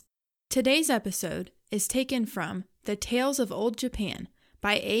Today's episode is taken from The Tales of Old Japan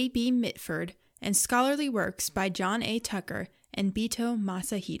by A.B. Mitford and scholarly works by John A. Tucker and Bito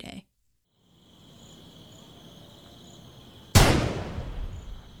Masahide.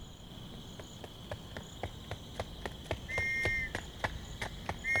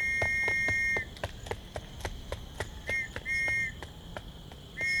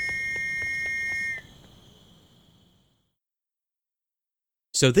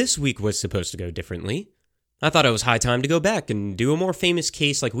 So this week was supposed to go differently. I thought it was high time to go back and do a more famous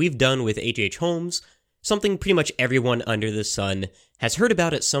case like we've done with H.H. Holmes, something pretty much everyone under the sun has heard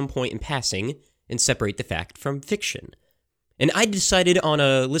about at some point in passing, and separate the fact from fiction. And I decided on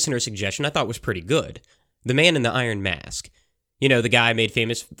a listener suggestion I thought was pretty good. The Man in the Iron Mask. You know, the guy made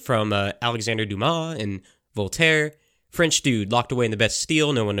famous from Alexander Dumas and Voltaire. French dude locked away in the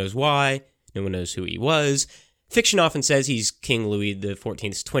Bastille, no one knows why, no one knows who he was. Fiction often says he's King Louis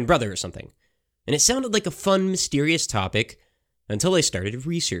XIV's twin brother or something. And it sounded like a fun, mysterious topic until I started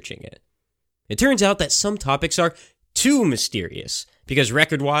researching it. It turns out that some topics are too mysterious, because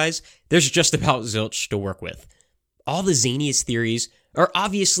record-wise, there's just about zilch to work with. All the zaniest theories are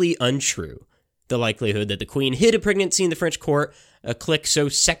obviously untrue. The likelihood that the Queen hid a pregnancy in the French court, a clique so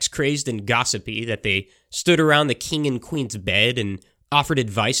sex-crazed and gossipy that they stood around the King and Queen's bed and offered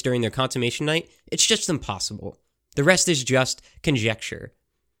advice during their consummation night, it's just impossible. The rest is just conjecture.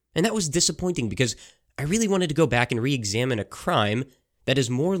 And that was disappointing because I really wanted to go back and re-examine a crime that is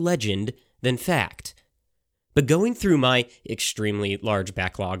more legend than fact. But going through my extremely large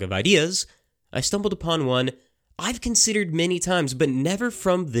backlog of ideas, I stumbled upon one I've considered many times, but never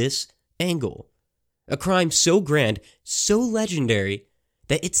from this angle. A crime so grand, so legendary,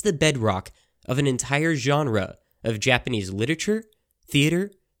 that it's the bedrock of an entire genre of Japanese literature,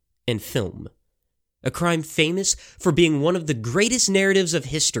 theater, and film. A crime famous for being one of the greatest narratives of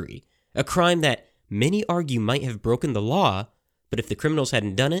history. A crime that many argue might have broken the law, but if the criminals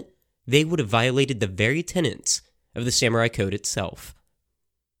hadn't done it, they would have violated the very tenets of the Samurai Code itself.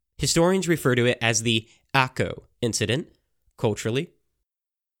 Historians refer to it as the Akko incident, culturally.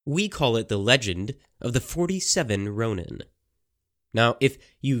 We call it the legend of the 47 Ronin. Now, if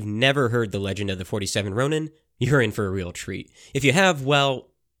you've never heard the legend of the 47 Ronin, you're in for a real treat. If you have, well,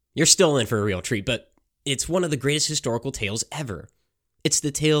 you're still in for a real treat, but it's one of the greatest historical tales ever. It's the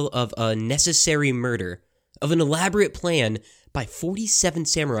tale of a necessary murder, of an elaborate plan by 47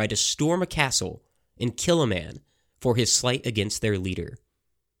 samurai to storm a castle and kill a man for his slight against their leader.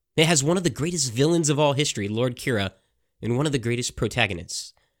 It has one of the greatest villains of all history, Lord Kira, and one of the greatest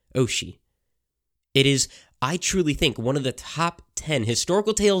protagonists, Oshi. It is, I truly think, one of the top 10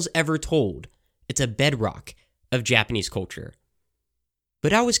 historical tales ever told. It's a bedrock of Japanese culture.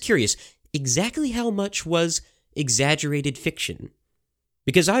 But I was curious, exactly how much was exaggerated fiction?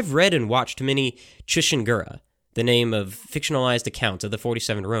 Because I've read and watched many Chushingura, the name of fictionalized accounts of the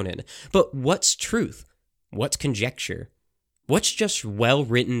 47 Ronin, but what's truth? What's conjecture? What's just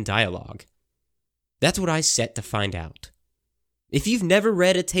well-written dialogue? That's what I set to find out. If you've never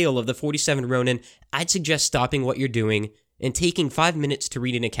read a tale of the 47 Ronin, I'd suggest stopping what you're doing and taking 5 minutes to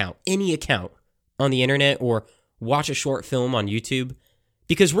read an account, any account, on the internet or watch a short film on YouTube,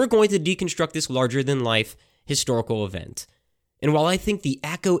 because we're going to deconstruct this larger-than-life historical event. And while I think the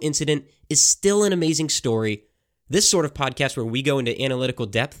Akko incident is still an amazing story, this sort of podcast where we go into analytical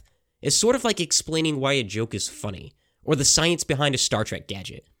depth is sort of like explaining why a joke is funny, or the science behind a Star Trek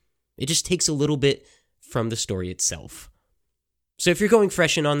gadget. It just takes a little bit from the story itself. So if you're going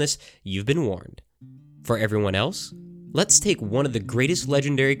fresh in on this, you've been warned. For everyone else, let's take one of the greatest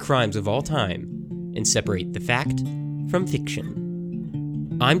legendary crimes of all time and separate the fact from fiction.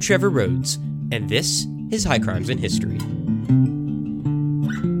 I'm Trevor Rhodes, and this is High Crimes in History.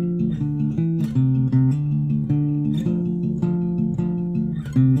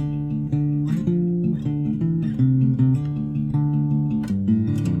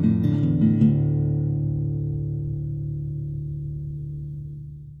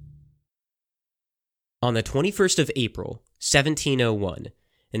 On the 21st of April, 1701,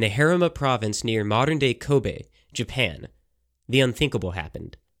 in the Harima province near modern-day Kobe, Japan, the unthinkable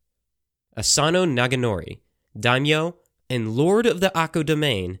happened. Asano Naganori, daimyo and lord of the Akko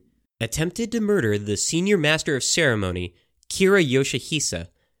domain, attempted to murder the senior master of ceremony, Kira Yoshihisa,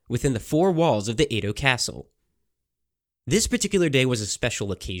 within the four walls of the Edo castle. This particular day was a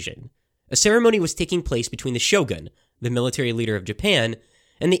special occasion. A ceremony was taking place between the shogun, the military leader of Japan,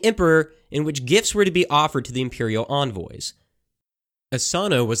 and the emperor, in which gifts were to be offered to the imperial envoys.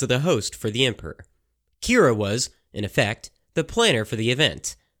 Asano was the host for the emperor. Kira was, in effect, the planner for the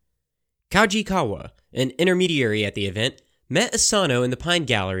event. Kajikawa, an intermediary at the event, met Asano in the Pine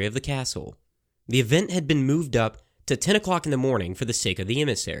Gallery of the castle. The event had been moved up to 10 o'clock in the morning for the sake of the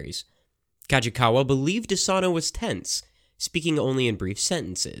emissaries. Kajikawa believed Asano was tense, speaking only in brief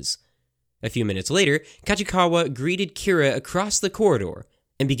sentences. A few minutes later, Kajikawa greeted Kira across the corridor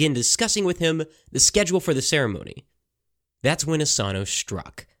and began discussing with him the schedule for the ceremony. That's when Asano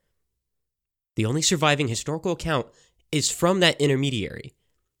struck. The only surviving historical account is from that intermediary.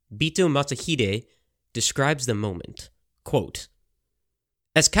 Bito Matsuhide describes the moment. Quote,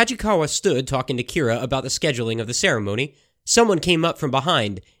 "As Kajikawa stood talking to Kira about the scheduling of the ceremony, someone came up from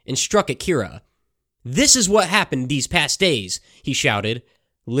behind and struck at Kira. 'This is what happened these past days,' he shouted.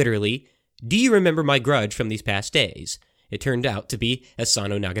 Literally, 'Do you remember my grudge from these past days?' It turned out to be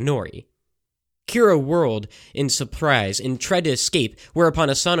Asano Naganori. Kira whirled in surprise and tried to escape, whereupon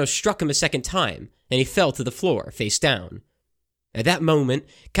Asano struck him a second time, and he fell to the floor, face down. At that moment,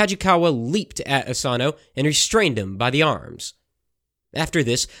 Kajikawa leaped at Asano and restrained him by the arms. After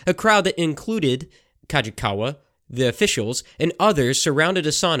this, a crowd that included Kajikawa, the officials, and others surrounded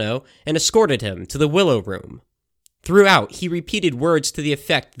Asano and escorted him to the Willow Room. Throughout, he repeated words to the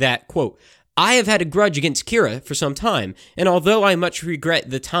effect that, quote, 'I have had a grudge against Kira for some time, and although I much regret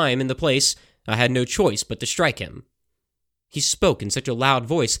the time and the place, I had no choice but to strike him.' He spoke in such a loud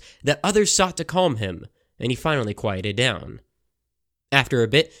voice that others sought to calm him, and he finally quieted down. After a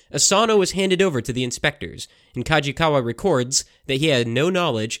bit, Asano was handed over to the inspectors, and Kajikawa records that he had no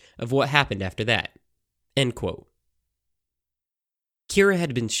knowledge of what happened after that." End quote. Kira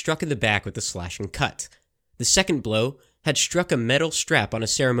had been struck in the back with a slashing cut. The second blow had struck a metal strap on a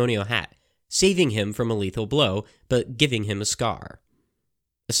ceremonial hat, saving him from a lethal blow, but giving him a scar.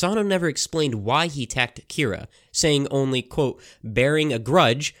 Asano never explained why he attacked Kira, saying only, quote, "Bearing a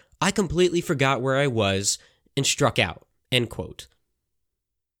grudge, I completely forgot where I was and struck out," end quote.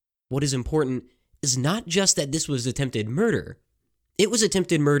 What is important is not just that this was attempted murder. It was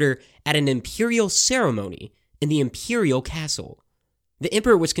attempted murder at an imperial ceremony in the imperial castle. The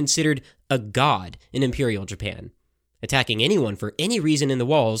emperor was considered a god in imperial Japan. Attacking anyone for any reason in the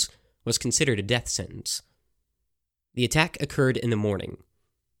walls was considered a death sentence. The attack occurred in the morning.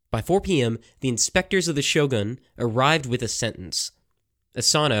 By 4 p.m., the inspectors of the shogun arrived with a sentence.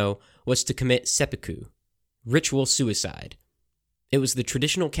 Asano was to commit seppuku, ritual suicide. It was the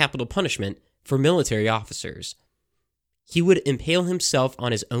traditional capital punishment for military officers. He would impale himself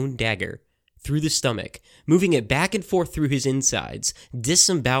on his own dagger, through the stomach, moving it back and forth through his insides,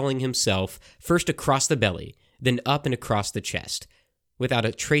 disemboweling himself first across the belly, then up and across the chest, without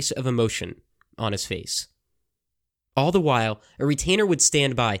a trace of emotion on his face. All the while, a retainer would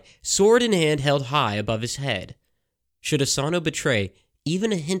stand by, sword in hand held high above his head. Should Asano betray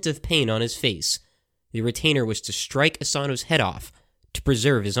even a hint of pain on his face, the retainer was to strike Asano's head off to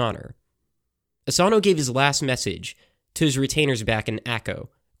preserve his honor. Asano gave his last message to his retainers back in Akko,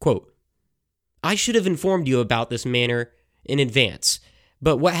 quote, "I should have informed you about this manner in advance,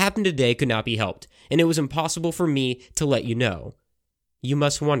 but what happened today could not be helped, and it was impossible for me to let you know. You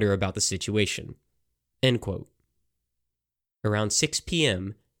must wonder about the situation." End quote. Around 6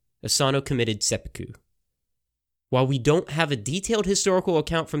 p.m., Asano committed seppuku. While we don't have a detailed historical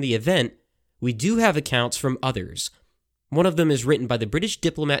account from the event, we do have accounts from others. One of them is written by the British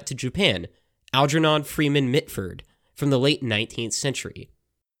diplomat to Japan, Algernon Freeman Mitford, from the late 19th century.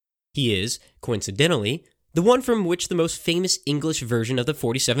 He is, coincidentally, the one from which the most famous English version of the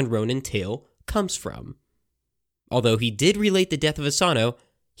 47 Ronin tale comes from. Although he did relate the death of Asano,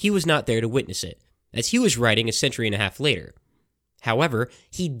 he was not there to witness it, as he was writing a century and a half later. However,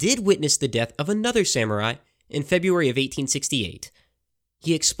 he did witness the death of another samurai in February of 1868.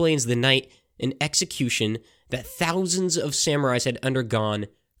 He explains the night and execution that thousands of samurais had undergone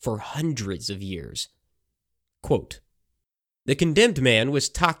for hundreds of years. Quote, "The condemned man was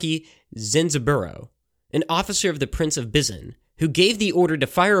Taki Zenzaburo, an officer of the Prince of Bizen, who gave the order to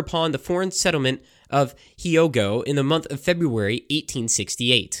fire upon the foreign settlement of Hyogo in the month of February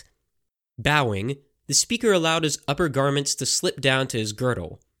 1868. Bowing, the speaker allowed his upper garments to slip down to his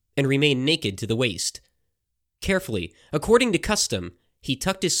girdle and remain naked to the waist. Carefully, according to custom, he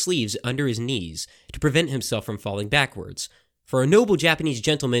tucked his sleeves under his knees to prevent himself from falling backwards, for a noble Japanese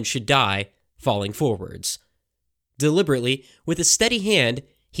gentleman should die falling forwards. Deliberately, with a steady hand,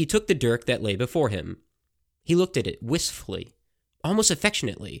 he took the dirk that lay before him. He looked at it wistfully, almost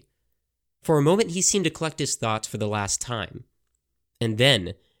affectionately. For a moment he seemed to collect his thoughts for the last time. And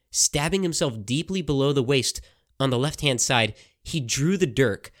then, stabbing himself deeply below the waist on the left-hand side, he drew the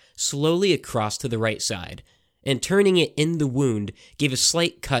dirk slowly across to the right side, and turning it in the wound, gave a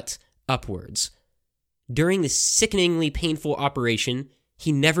slight cut upwards. During this sickeningly painful operation,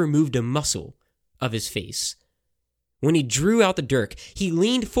 he never moved a muscle of his face. When he drew out the dirk, he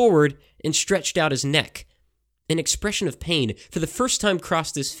leaned forward and stretched out his neck. An expression of pain for the first time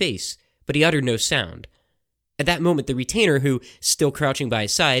crossed his face, but he uttered no sound. At that moment, the retainer, who, still crouching by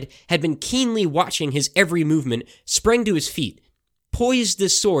his side, had been keenly watching his every movement, sprang to his feet, poised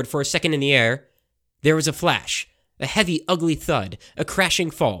his sword for a second in the air. There was a flash, a heavy, ugly thud, a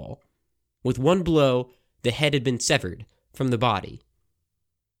crashing fall. With one blow, the head had been severed from the body.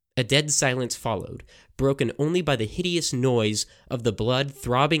 A dead silence followed, broken only by the hideous noise of the blood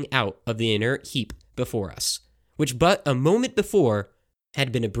throbbing out of the inert heap before us, which but a moment before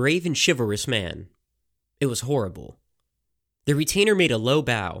had been a brave and chivalrous man. It was horrible. The retainer made a low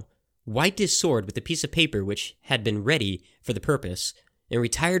bow, wiped his sword with a piece of paper which had been ready for the purpose, and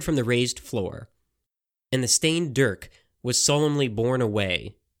retired from the raised floor. And the stained dirk was solemnly borne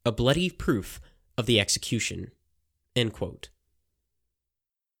away, a bloody proof of the execution. End quote.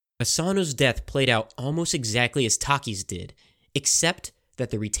 Asano's death played out almost exactly as Taki's did, except that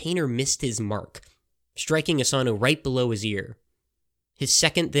the retainer missed his mark, striking Asano right below his ear. His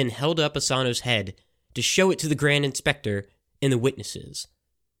second then held up Asano's head to show it to the Grand Inspector and the witnesses.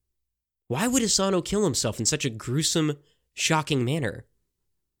 Why would Asano kill himself in such a gruesome, shocking manner?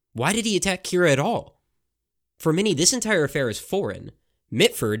 Why did he attack Kira at all? For many, this entire affair is foreign.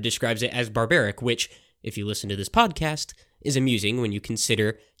 Mitford describes it as barbaric, which, if you listen to this podcast, is amusing when you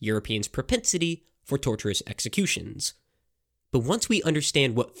consider Europeans' propensity for torturous executions. But once we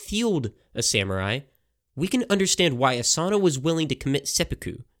understand what fueled a samurai, we can understand why Asano was willing to commit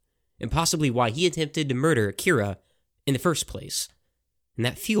seppuku, and possibly why he attempted to murder Kira in the first place. And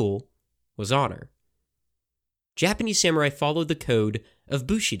that fuel was honor. Japanese samurai followed the code of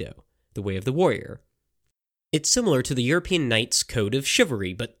Bushido, the way of the warrior. It's similar to the European knight's code of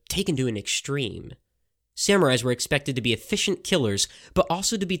chivalry, but taken to an extreme. Samurais were expected to be efficient killers, but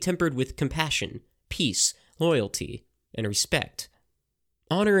also to be tempered with compassion, peace, loyalty, and respect.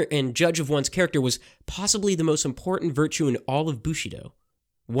 Honor and judge of one's character was possibly the most important virtue in all of Bushido.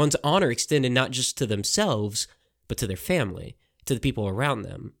 One's honor extended not just to themselves, but to their family, to the people around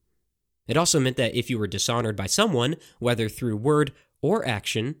them. It also meant that if you were dishonored by someone, whether through word or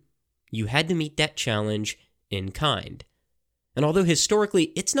action, you had to meet that challenge in kind. And although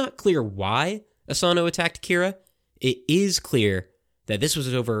historically it's not clear why Asano attacked Kira, it is clear that this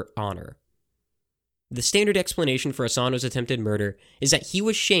was over honor. The standard explanation for Asano's attempted murder is that he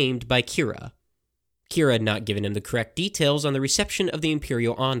was shamed by Kira. Kira had not given him the correct details on the reception of the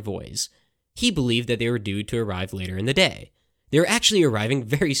Imperial envoys. He believed that they were due to arrive later in the day. They were actually arriving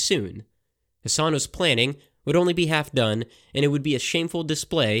very soon. Asano's planning would only be half done, and it would be a shameful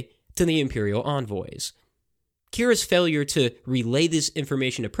display to the Imperial envoys. Kira's failure to relay this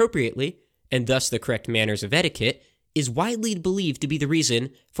information appropriately, and thus the correct manners of etiquette, is widely believed to be the reason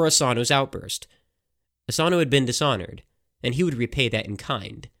for Asano's outburst. Asano had been dishonored, and he would repay that in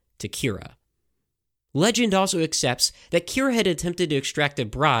kind to Kira. Legend also accepts that Kira had attempted to extract a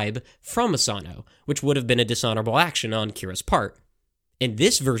bribe from Asano, which would have been a dishonorable action on Kira's part. In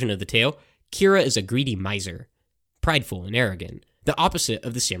this version of the tale, Kira is a greedy miser, prideful and arrogant, the opposite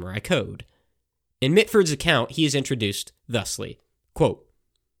of the samurai code. In Mitford's account, he is introduced thusly, quote,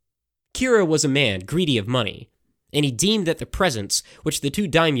 Kira was a man greedy of money, and he deemed that the presents which the two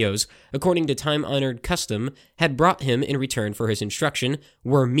daimyos, according to time-honored custom, had brought him in return for his instruction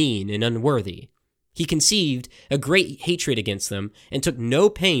were mean and unworthy. He conceived a great hatred against them, and took no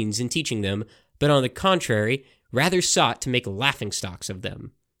pains in teaching them, but on the contrary, rather sought to make laughingstocks of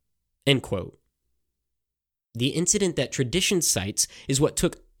them. End quote. The incident that tradition cites is what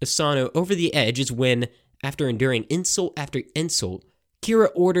took Asano over the edge is when, after enduring insult after insult, Kira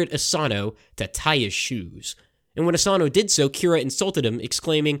ordered Asano to tie his shoes. And when Asano did so, Kira insulted him,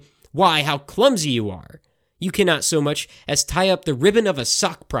 exclaiming, "Why, how clumsy you are! You cannot so much as tie up the ribbon of a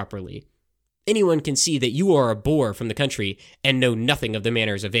sock properly. Anyone can see that you are a boor from the country and know nothing of the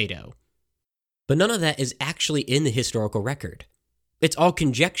manners of Edo." But none of that is actually in the historical record. It's all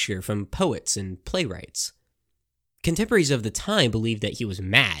conjecture from poets and playwrights. Contemporaries of the time believed that he was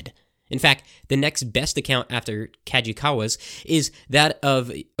mad. In fact, the next best account after Kajikawa's is that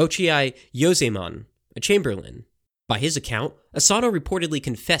of Ochiai Yosemon, a chamberlain. By his account, Asano reportedly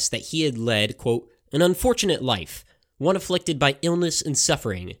confessed that he had led, quote, an unfortunate life, one afflicted by illness and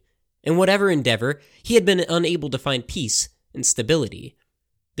suffering. In whatever endeavor, he had been unable to find peace and stability.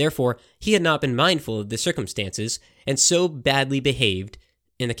 Therefore, he had not been mindful of the circumstances, and so badly behaved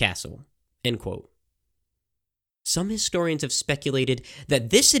in the castle. End quote. Some historians have speculated that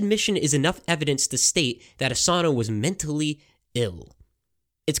this admission is enough evidence to state that Asano was mentally ill.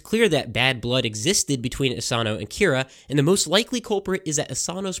 It's clear that bad blood existed between Asano and Kira, and the most likely culprit is that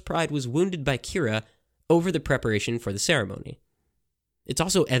Asano's pride was wounded by Kira over the preparation for the ceremony. It's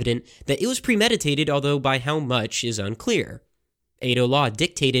also evident that it was premeditated, although by how much is unclear. Edo law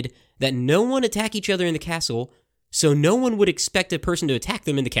dictated that no one attack each other in the castle, so no one would expect a person to attack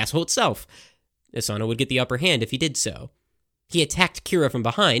them in the castle itself. Asano would get the upper hand if he did so. He attacked Kira from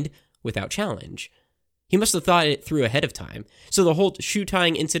behind without challenge. He must have thought it through ahead of time, so the whole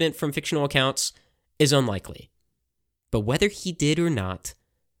shoe-tying incident from fictional accounts is unlikely. But whether he did or not,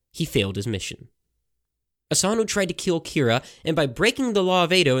 he failed his mission. Asano tried to kill Kira, and by breaking the law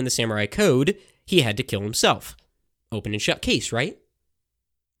of Edo in the samurai code, he had to kill himself. Open and shut case, right?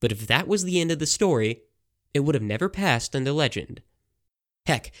 But if that was the end of the story, it would have never passed into legend.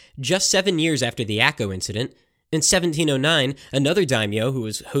 Heck, just 7 years after the Akko incident, in 1709, another daimyo who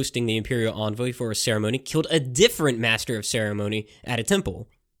was hosting the imperial envoy for a ceremony killed a different master of ceremony at a temple.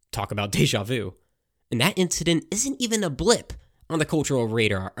 Talk about deja vu. And that incident isn't even a blip on the cultural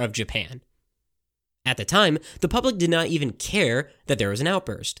radar of Japan. At the time, the public did not even care that there was an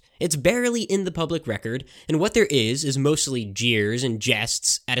outburst. It's barely in the public record, and what there is mostly jeers and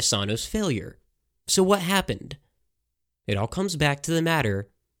jests at Asano's failure. So what happened? It all comes back to the matter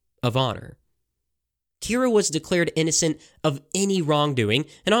of honor. Kira was declared innocent of any wrongdoing,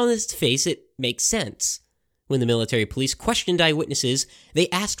 and on its face, it makes sense. When the military police questioned eyewitnesses, they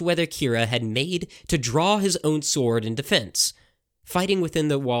asked whether Kira had made to draw his own sword in defense. Fighting within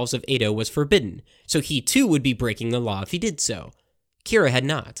the walls of Edo was forbidden, so he too would be breaking the law if he did so. Kira had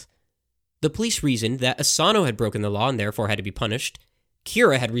not. The police reasoned that Asano had broken the law and therefore had to be punished.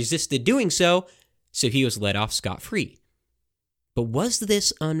 Kira had resisted doing so, so he was let off scot-free. But was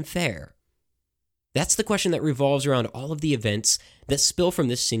this unfair? That's the question that revolves around all of the events that spill from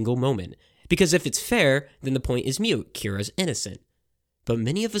this single moment. Because if it's fair, then the point is mute. Kira's innocent. But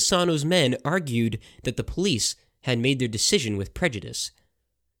many of Asano's men argued that the police had made their decision with prejudice.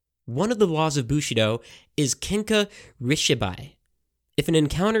 One of the laws of Bushido is Kenka Rishibai. If an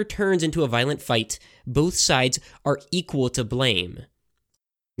encounter turns into a violent fight, both sides are equal to blame.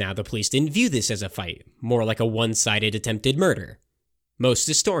 Now, the police didn't view this as a fight, more like a one-sided attempted murder. Most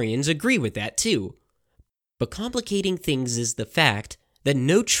historians agree with that too. But complicating things is the fact that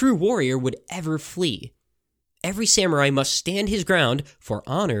no true warrior would ever flee. Every samurai must stand his ground for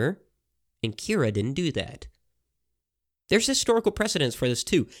honor, and Kira didn't do that. There's historical precedence for this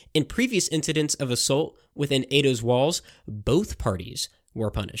too. In previous incidents of assault within Edo's walls, both parties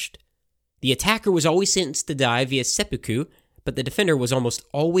were punished. The attacker was always sentenced to die via seppuku, but the defender was almost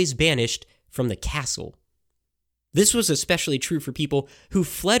always banished from the castle. This was especially true for people who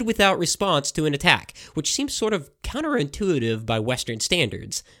fled without response to an attack, which seems sort of counterintuitive by Western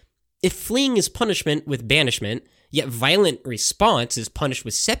standards. If fleeing is punishment with banishment, yet violent response is punished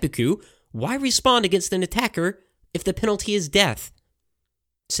with seppuku, why respond against an attacker if the penalty is death?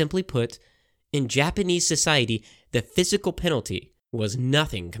 Simply put, in Japanese society, the physical penalty was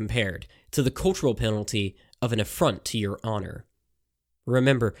nothing compared to the cultural penalty of an affront to your honor.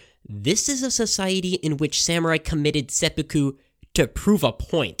 Remember, this is a society in which samurai committed seppuku to prove a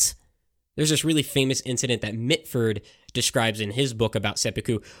point. There's this really famous incident that Mitford describes in his book about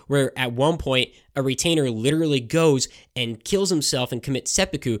seppuku, where at one point, a retainer literally goes and kills himself and commits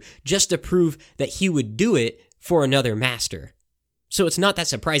seppuku just to prove that he would do it for another master. So it's not that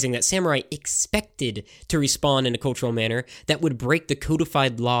surprising that samurai expected to respond in a cultural manner that would break the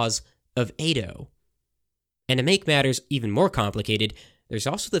codified laws of Edo. And to make matters even more complicated, there's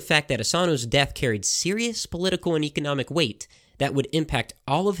also the fact that Asano's death carried serious political and economic weight that would impact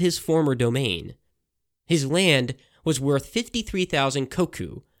all of his former domain. His land was worth 53,000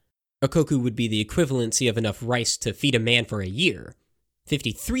 koku. A koku would be the equivalency of enough rice to feed a man for a year.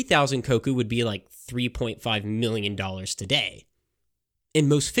 53,000 koku would be like $3.5 million today. In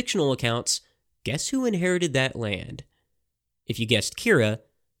most fictional accounts, guess who inherited that land? If you guessed Kira,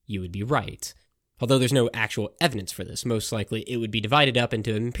 you would be right. Although there's no actual evidence for this, most likely it would be divided up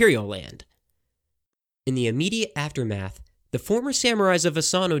into imperial land. In the immediate aftermath, the former samurais of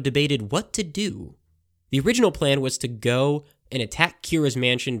Asano debated what to do. The original plan was to go and attack Kira's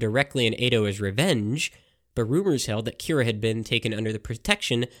mansion directly in Edo as revenge, but rumors held that Kira had been taken under the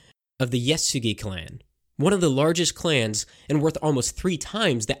protection of the Yetsugi clan, one of the largest clans and worth almost 3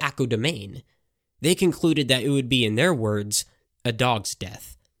 times the Akko domain. They concluded that it would be, in their words, a dog's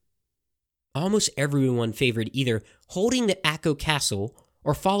death. Almost everyone favored either holding the Akko castle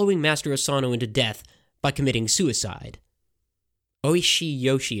or following Master Asano into death by committing suicide. Oishi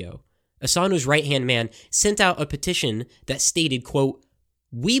Yoshio, Asano's right-hand man, sent out a petition that stated, quote,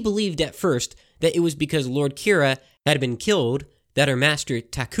 "We believed at first that it was because Lord Kira had been killed that our master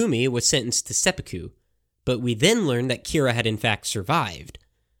Takumi was sentenced to seppuku, but we then learned that Kira had in fact survived.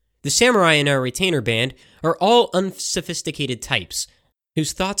 The samurai in our retainer band are all unsophisticated types,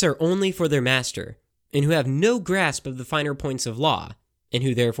 whose thoughts are only for their master, and who have no grasp of the finer points of law, and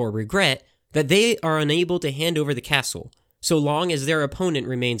who therefore regret that they are unable to hand over the castle, so long as their opponent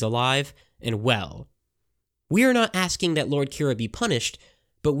remains alive and well. We are not asking that Lord Kira be punished,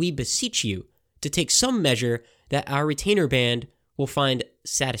 but we beseech you to take some measure that our retainer band will find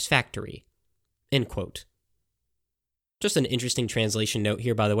satisfactory." End quote. Just an interesting translation note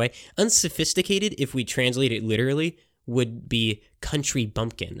here, by the way. Unsophisticated, if we translate it literally, would be country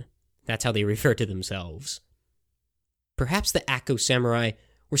bumpkin. That's how they refer to themselves. Perhaps the Akko samurai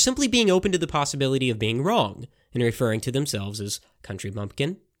were simply being open to the possibility of being wrong in referring to themselves as country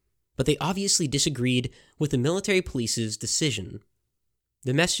bumpkin, but they obviously disagreed with the military police's decision.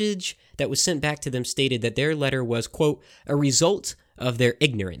 The message that was sent back to them stated that their letter was, quote, "a result of their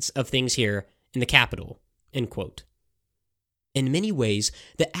ignorance of things here in the capital," end quote. In many ways,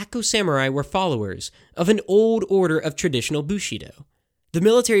 the Akko samurai were followers of an old order of traditional Bushido. The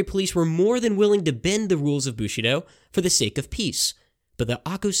military police were more than willing to bend the rules of Bushido for the sake of peace, but the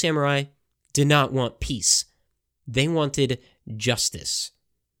Akko samurai did not want peace. They wanted justice.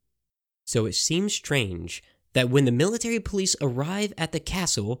 So it seems strange that when the military police arrive at the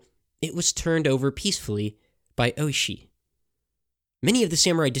castle, it was turned over peacefully by Oishi. Many of the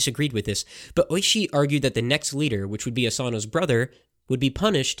samurai disagreed with this, but Oishi argued that the next leader, which would be Asano's brother, would be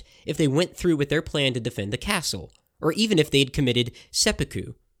punished if they went through with their plan to defend the castle, or even if they'd committed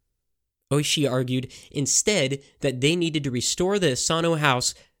seppuku. Oishi argued instead that they needed to restore the Asano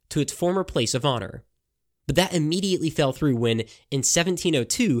house to its former place of honor. But that immediately fell through when, in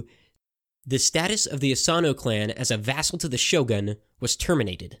 1702, the status of the Asano clan as a vassal to the shogun was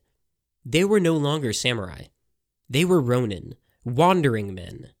terminated. They were no longer samurai. They were ronin, wandering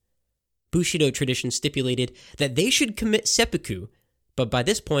men. Bushido tradition stipulated that they should commit seppuku, but by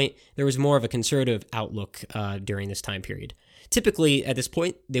this point, there was more of a conservative outlook during this time period. Typically, at this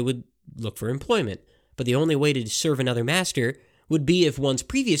point, they would look for employment, but the only way to serve another master would be if one's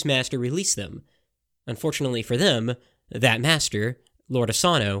previous master released them. Unfortunately for them, that master, Lord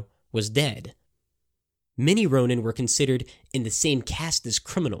Asano, was dead. Many ronin were considered in the same caste as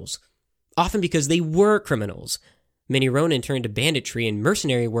criminals, often because they were criminals. Many ronin turned to banditry and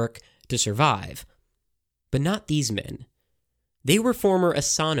mercenary work to survive. But not these men. They were former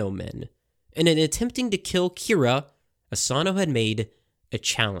Asano men, and in attempting to kill Kira, Asano had made a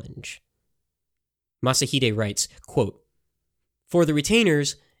challenge. Masahide writes, quote, "For the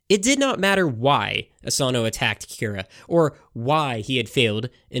retainers, it did not matter why Asano attacked Kira, or why he had failed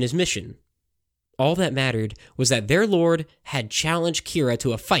in his mission. All that mattered was that their lord had challenged Kira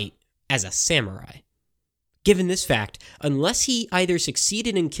to a fight as a samurai. Given this fact, unless he either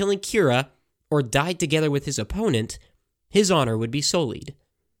succeeded in killing Kira or died together with his opponent, his honor would be sullied.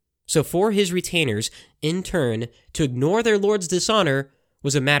 So for his retainers, in turn, to ignore their lord's dishonor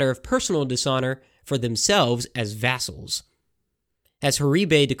was a matter of personal dishonor for themselves as vassals. As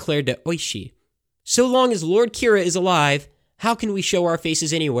Horibe declared to Oishi, so long as Lord Kira is alive, how can we show our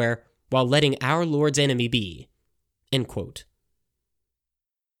faces anywhere while letting our lord's enemy be?" End quote.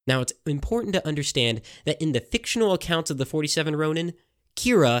 Now, it's important to understand that in the fictional accounts of the 47 Ronin,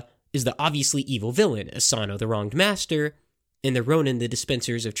 Kira is the obviously evil villain, Asano the wronged master, and the Ronin the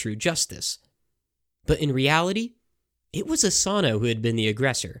dispensers of true justice. But in reality, it was Asano who had been the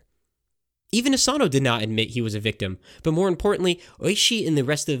aggressor. Even Asano did not admit he was a victim, but more importantly, Oishi and the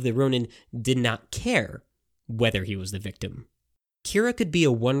rest of the Ronin did not care whether he was the victim. Kira could be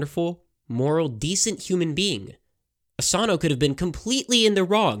a wonderful, moral, decent human being. Asano could have been completely in the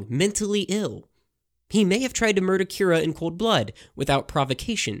wrong, mentally ill. He may have tried to murder Kira in cold blood, without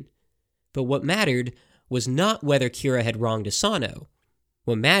provocation. But what mattered was not whether Kira had wronged Asano.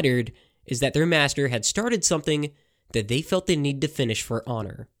 What mattered is that their master had started something that they felt they needed to finish for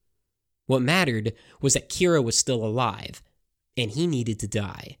honor. What mattered was that Kira was still alive, and he needed to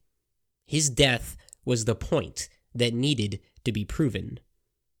die. His death was the point that needed to be proven.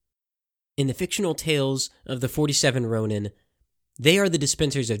 In the fictional tales of the 47 Ronin, they are the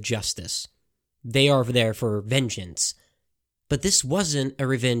dispensers of justice. They are there for vengeance. But this wasn't a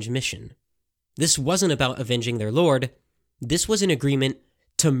revenge mission. This wasn't about avenging their lord. This was an agreement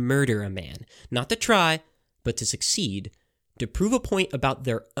to murder a man, not to try, but to succeed, to prove a point about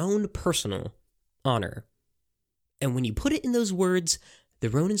their own personal honor. And when you put it in those words, the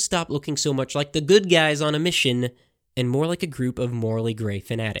Ronin stopped looking so much like the good guys on a mission and more like a group of morally gray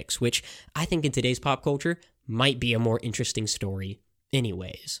fanatics, which I think in today's pop culture might be a more interesting story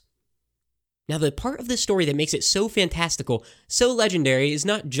anyways. Now, the part of this story that makes it so fantastical, so legendary, is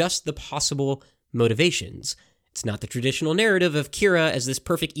not just the possible motivations. It's not the traditional narrative of Kira as this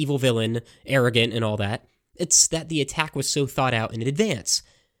perfect evil villain, arrogant and all that. It's that the attack was so thought out in advance,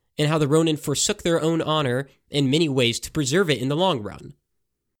 and how the Ronin forsook their own honor in many ways to preserve it in the long run.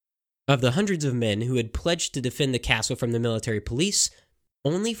 Of the hundreds of men who had pledged to defend the castle from the military police,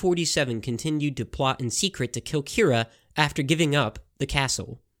 only 47 continued to plot in secret to kill Kira after giving up the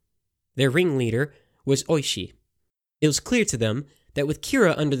castle. Their ringleader was Oishi. It was clear to them that with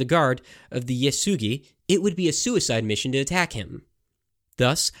Kira under the guard of the Yasugi, it would be a suicide mission to attack him.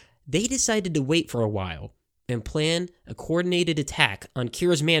 Thus, they decided to wait for a while and plan a coordinated attack on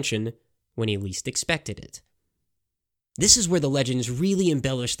Kira's mansion when he least expected it. This is where the legends really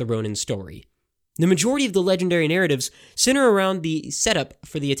embellish the Ronin story. The majority of the legendary narratives center around the setup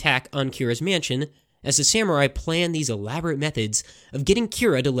for the attack on Kira's mansion, as the samurai plan these elaborate methods of getting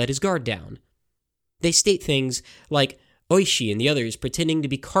Kira to let his guard down. They state things like Oishi and the others pretending to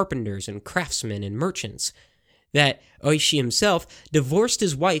be carpenters and craftsmen and merchants, that Oishi himself divorced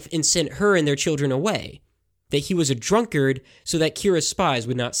his wife and sent her and their children away, that he was a drunkard so that Kira's spies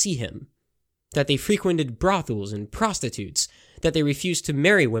would not see him, that they frequented brothels and prostitutes, that they refused to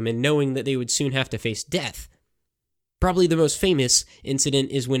marry women knowing that they would soon have to face death. Probably the most famous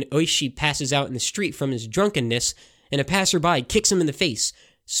incident is when Oishi passes out in the street from his drunkenness and a passerby kicks him in the face,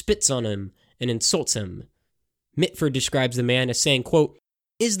 spits on him, and insults him. Mitford describes the man as saying, quote,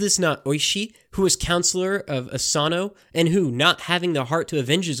 "Is this not Oishi, who was counselor of Asano, and who, not having the heart to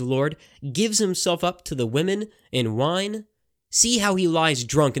avenge his lord, gives himself up to the women and wine? See how he lies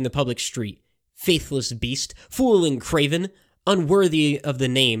drunk in the public street. Faithless beast, fool and craven, unworthy of the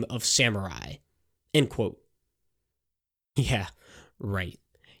name of samurai." End quote. Yeah, right.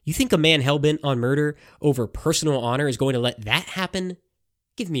 You think a man hellbent on murder over personal honor is going to let that happen?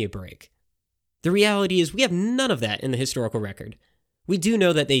 Give me a break. The reality is we have none of that in the historical record. We do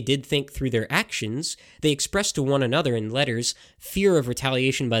know that they did think through their actions. They expressed to one another in letters fear of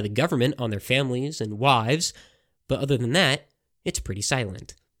retaliation by the government on their families and wives, but other than that, it's pretty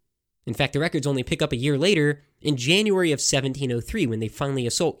silent. In fact, the records only pick up a year later, in January of 1703, when they finally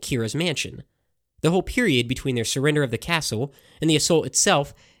assault Kira's mansion. The whole period between their surrender of the castle and the assault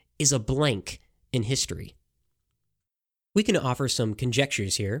itself is a blank in history. We can offer some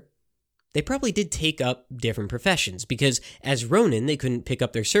conjectures here. They probably did take up different professions, because as Ronin, they couldn't pick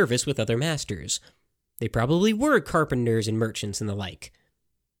up their service with other masters. They probably were carpenters and merchants and the like.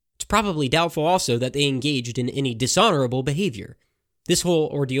 It's probably doubtful also that they engaged in any dishonorable behavior. This whole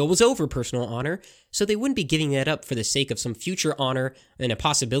ordeal was over personal honor, so they wouldn't be giving that up for the sake of some future honor and a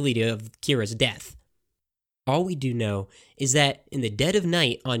possibility of Kira's death. All we do know is that in the dead of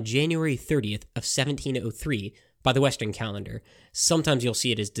night on January 30th of 1703, by the Western calendar, sometimes you'll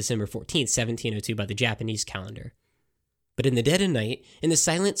see it as December 14th, 1702 by the Japanese calendar. But in the dead of night, in the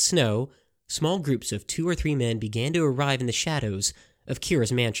silent snow, small groups of 2 or 3 men began to arrive in the shadows of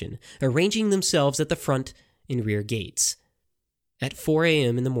Kira's mansion, arranging themselves at the front and rear gates. At 4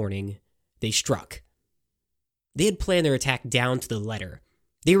 a.m. in the morning, they struck. They had planned their attack down to the letter.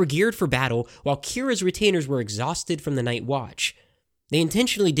 They were geared for battle, while Kira's retainers were exhausted from the night watch. They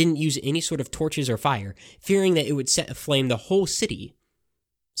intentionally didn't use any sort of torches or fire, fearing that it would set aflame the whole city.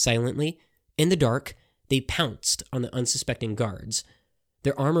 Silently, in the dark, they pounced on the unsuspecting guards.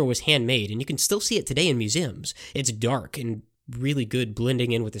 Their armor was handmade, and you can still see it today in museums. It's dark and really good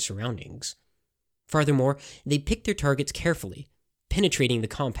blending in with the surroundings. Furthermore, they picked their targets carefully, penetrating the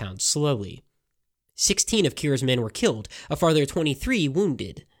compound slowly. 16 of Kira's men were killed, a further 23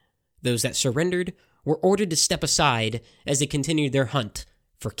 wounded. Those that surrendered were ordered to step aside as they continued their hunt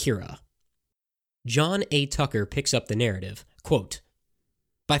for Kira. John A. Tucker picks up the narrative, quote,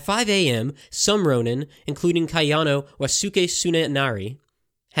 "By 5 a.m., some Ronin, including Kayano Wasuke Tsunenari,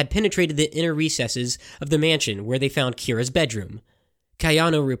 had penetrated the inner recesses of the mansion where they found Kira's bedroom.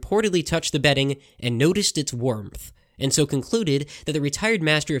 Kayano reportedly touched the bedding and noticed its warmth, and so concluded that the retired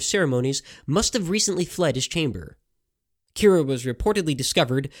master of ceremonies must have recently fled his chamber. Kira was reportedly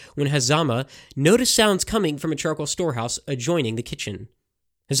discovered when Hazama noticed sounds coming from a charcoal storehouse adjoining the kitchen.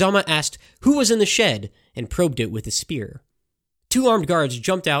 Hazama asked who was in the shed and probed it with a spear. 2 armed guards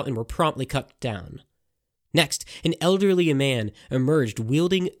jumped out and were promptly cut down. Next, an elderly man emerged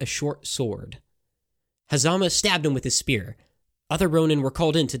wielding a short sword. Hazama stabbed him with his spear. Other Ronin were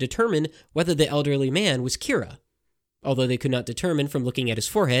called in to determine whether the elderly man was Kira. Although they could not determine from looking at his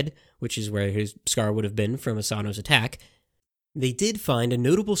forehead, which is where his scar would have been from Asano's attack, they did find a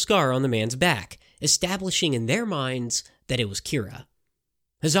notable scar on the man's back, establishing in their minds that it was Kira.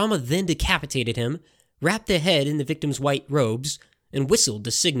 Hazama then decapitated him, wrapped the head in the victim's white robes, and whistled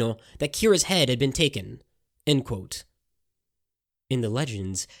to signal that Kira's head had been taken." End quote. In the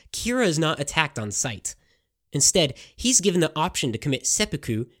legends, Kira is not attacked on sight. Instead, he's given the option to commit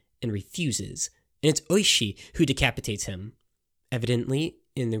seppuku and refuses, and it's Oishi who decapitates him. Evidently,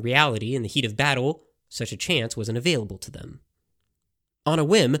 in the reality, in the heat of battle, such a chance wasn't available to them. On a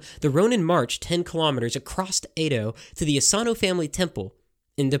whim, the Ronin marched 10 kilometers across Edo to the Asano family temple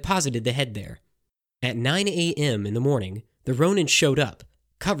and deposited the head there. At 9 a.m. in the morning, the Ronin showed up,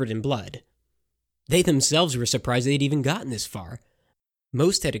 covered in blood. They themselves were surprised they'd even gotten this far.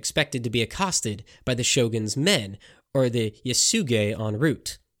 Most had expected to be accosted by the shogun's men, or the Yasuge en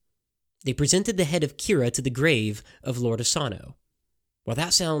route. They presented the head of Kira to the grave of Lord Asano. While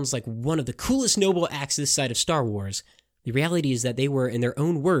that sounds like one of the coolest noble acts this side of Star Wars, the reality is that they were, in their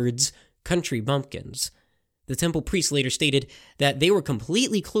own words, country bumpkins. The temple priest later stated that they were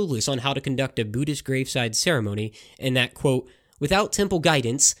completely clueless on how to conduct a Buddhist graveside ceremony, and that, quote, without temple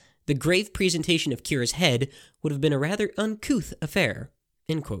guidance, the grave presentation of Kira's head would have been a rather uncouth affair,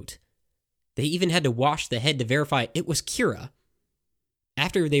 end quote. They even had to wash the head to verify it was Kira.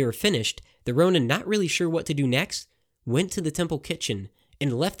 After they were finished, the Ronin, not really sure what to do next, went to the temple kitchen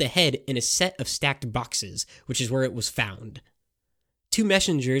and left the head in a set of stacked boxes, which is where it was found. 2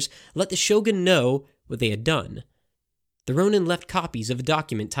 messengers let the shogun know what they had done. The Ronin left copies of a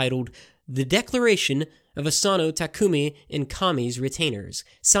document titled The Declaration of Asano, Takumi, and Kami's Retainers,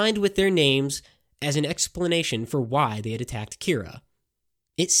 signed with their names as an explanation for why they had attacked Kira.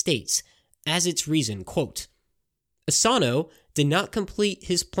 It states, as its reason, quote, Asano did not complete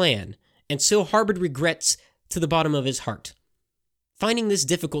his plan and so harbored regrets to the bottom of his heart. Finding this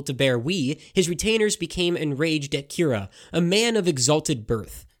difficult to bear, we, his retainers, became enraged at Kira, a man of exalted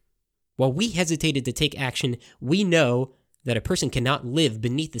birth. While we hesitated to take action, we know that a person cannot live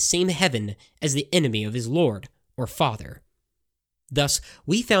beneath the same heaven as the enemy of his lord or father. Thus,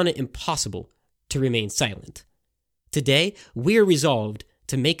 we found it impossible to remain silent. Today, we are resolved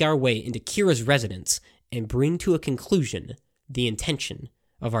to make our way into Kira's residence and bring to a conclusion the intention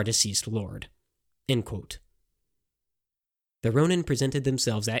of our deceased lord. End quote. The Ronin presented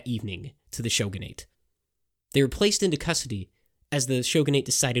themselves that evening to the shogunate. They were placed into custody as the shogunate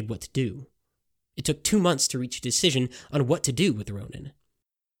decided what to do. It took 2 months to reach a decision on what to do with the Ronin.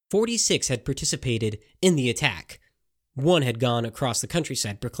 46 had participated in the attack. 1 had gone across the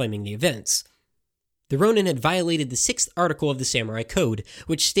countryside proclaiming the events. The Ronin had violated the 6th article of the Samurai Code,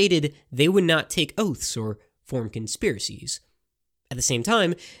 which stated they would not take oaths or form conspiracies. At the same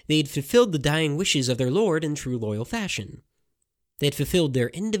time, they had fulfilled the dying wishes of their lord in true loyal fashion. They had fulfilled their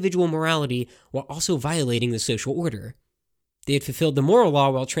individual morality while also violating the social order. They had fulfilled the moral law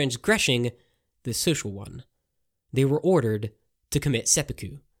while transgressing the social one. They were ordered to commit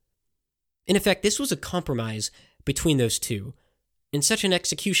seppuku. In effect, this was a compromise between those two. In such an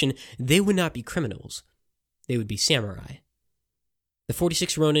execution, they would not be criminals. They would be samurai. The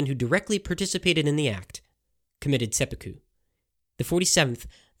 46 Ronin who directly participated in the act committed seppuku. The 47th,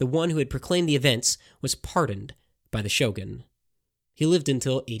 the one who had proclaimed the events, was pardoned by the shogun. He lived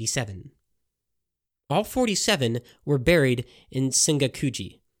until 87. All 47 were buried in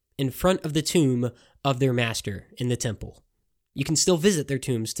Sengakuji, in front of the tomb of their master in the temple. You can still visit their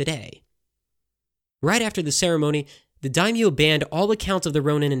tombs today. Right after the ceremony, the daimyo banned all accounts of the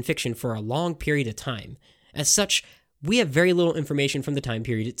Ronin in fiction for a long period of time. As such, we have very little information from the time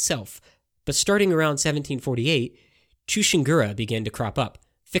period itself, but starting around 1748, Chushingura began to crop up,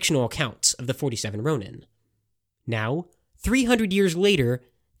 fictional accounts of the 47 Ronin. Now, 300 years later,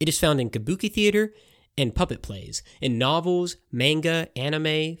 it is found in kabuki theater and puppet plays, in novels, manga,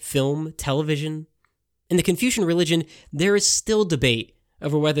 anime, film, television. In the Confucian religion, there is still debate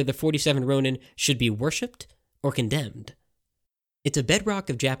over whether the 47 Ronin should be worshipped or condemned. It's a bedrock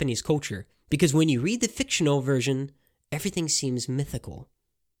of Japanese culture, because when you read the fictional version, everything seems mythical.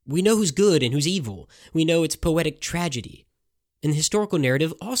 We know who's good and who's evil. We know it's poetic tragedy. And the historical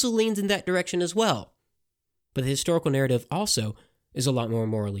narrative also leans in that direction as well. But the historical narrative also is a lot more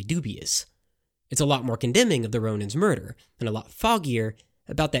morally dubious. It's a lot more condemning of the Ronin's murder, and a lot foggier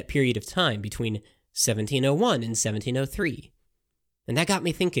about that period of time between 1701 and 1703. And that got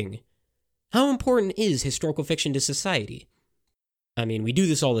me thinking, how important is historical fiction to society? I mean, we do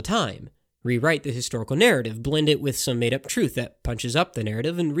this all the time. Rewrite the historical narrative, blend it with some made-up truth that punches up the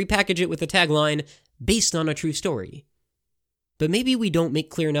narrative, and repackage it with a tagline based on a true story. But maybe we don't make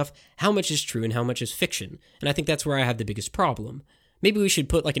clear enough how much is true and how much is fiction, and I think that's where I have the biggest problem. Maybe we should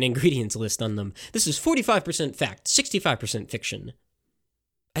put like an ingredients list on them. This is 45% fact, 65% fiction.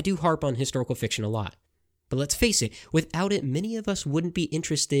 I do harp on historical fiction a lot. But let's face it, without it, many of us wouldn't be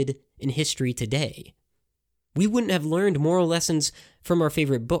interested in history today. We wouldn't have learned moral lessons from our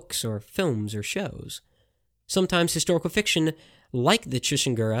favorite books or films or shows. Sometimes historical fiction like the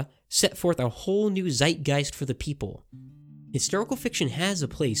Chishingura, set forth a whole new zeitgeist for the people. Historical fiction has a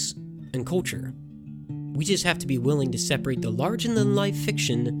place in culture. We just have to be willing to separate the larger-than-life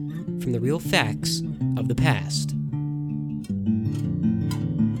fiction from the real facts of the past.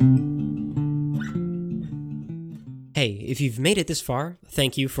 Hey, if you've made it this far,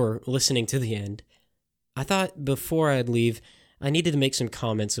 thank you for listening to the end. I thought before I'd leave, I needed to make some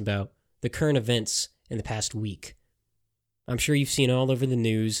comments about the current events in the past week. I'm sure you've seen all over the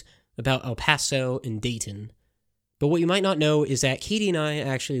news about El Paso and Dayton. But what you might not know is that Katie and I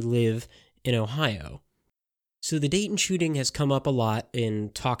actually live in Ohio. So the Dayton shooting has come up a lot in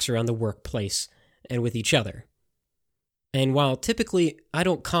talks around the workplace and with each other. And while typically I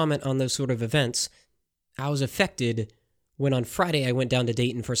don't comment on those sort of events, I was affected when on Friday I went down to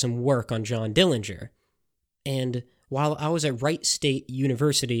Dayton for some work on John Dillinger. And while I was at Wright State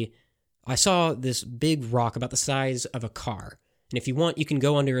University, I saw this big rock about the size of a car. And if you want, you can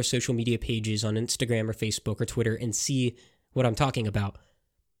go onto our social media pages on Instagram or Facebook or Twitter and see what I'm talking about.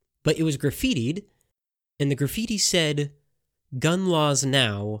 But it was graffitied, and the graffiti said, "Gun laws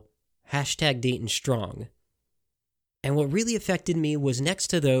now, #Dayton Strong." And what really affected me was next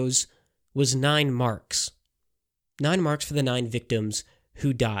to those was 9 marks. 9 marks for the 9 victims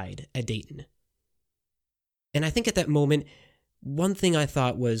who died at Dayton. And I think at that moment, one thing I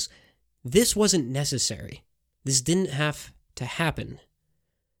thought was, this wasn't necessary. This didn't have to happen.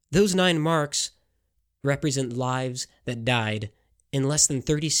 Those 9 marks represent lives that died in less than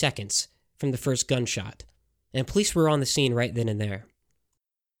 30 seconds from the first gunshot. And police were on the scene right then and there.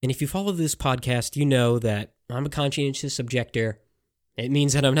 And if you follow this podcast, you know that I'm a conscientious objector. It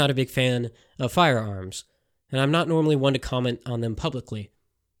means that I'm not a big fan of firearms, and I'm not normally one to comment on them publicly.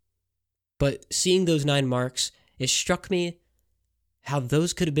 But seeing those 9 marks, it struck me how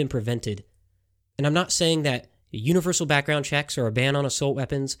those could have been prevented. And I'm not saying that universal background checks or a ban on assault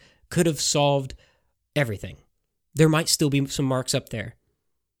weapons could have solved everything. There might still be some marks up there.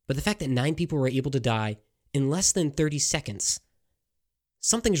 But the fact that 9 people were able to die in less than 30 seconds,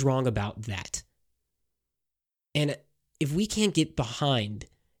 something's wrong about that. And if we can't get behind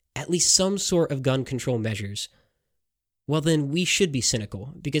at least some sort of gun control measures, well then we should be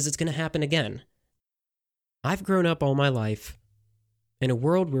cynical, because it's going to happen again. I've grown up all my life in a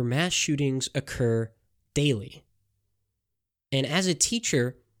world where mass shootings occur daily. And as a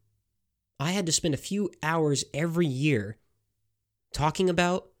teacher, I had to spend a few hours every year talking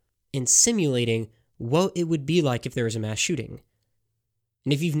about and simulating what it would be like if there was a mass shooting.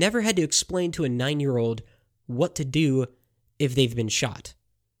 And if you've never had to explain to a 9-year-old what to do if they've been shot,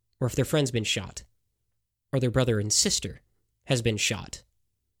 or if their friend's been shot, or their brother and sister has been shot,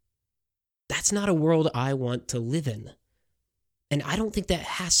 that's not a world I want to live in. And I don't think that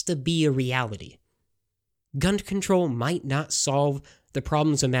has to be a reality. Gun control might not solve the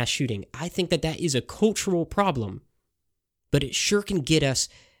problems of mass shooting. I think that that is a cultural problem, but it sure can get us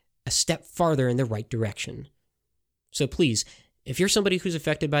a step farther in the right direction. So please, if you're somebody who's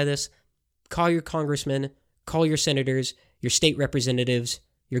affected by this, call your congressman, call your senators, your state representatives,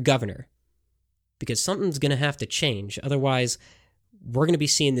 your governor, because something's going to have to change. Otherwise, we're going to be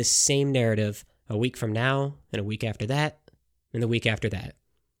seeing this same narrative a week from now, and a week after that, and the week after that.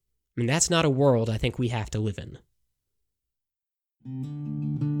 And that's not a world I think we have to live in.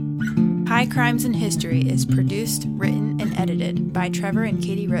 High Crimes in History is produced, written, and edited by Trevor and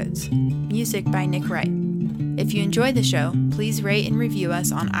Katie Rhodes. Music by Nick Wright. If you enjoy the show, please rate and review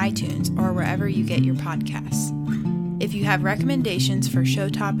us on iTunes or wherever you get your podcasts. If you have recommendations for show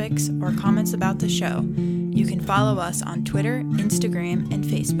topics or comments about the show, you can follow us on Twitter, Instagram, and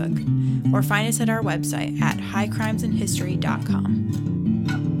Facebook, or find us at our website at highcrimesinhistory.com.